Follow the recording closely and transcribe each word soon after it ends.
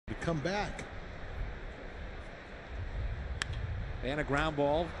come back. And a ground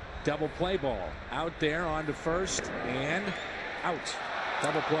ball, double play ball. Out there on to first and out.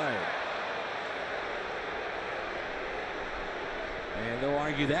 Double play. And they'll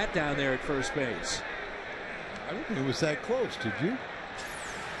argue that down there at first base. I don't think it was that close, did you?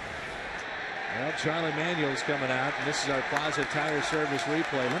 Well, Charlie Manuel's coming out, and this is our Plaza Tire Service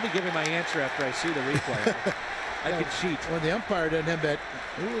replay. Let me give you my answer after I see the replay. I can cheat. Well, the umpire doesn't have that.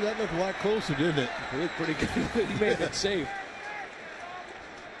 Ooh, that looked a lot closer, didn't it? It looked pretty good. He made it safe.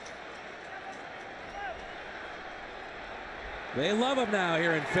 They love him now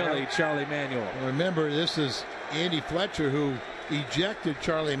here in Philly, Charlie Manuel. Well, remember, this is Andy Fletcher who ejected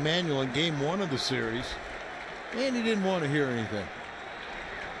Charlie Manuel in game 1 of the series. And he didn't want to hear anything.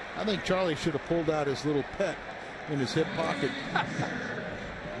 I think Charlie should have pulled out his little pet in his hip pocket.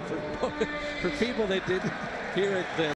 For people that didn't hear it,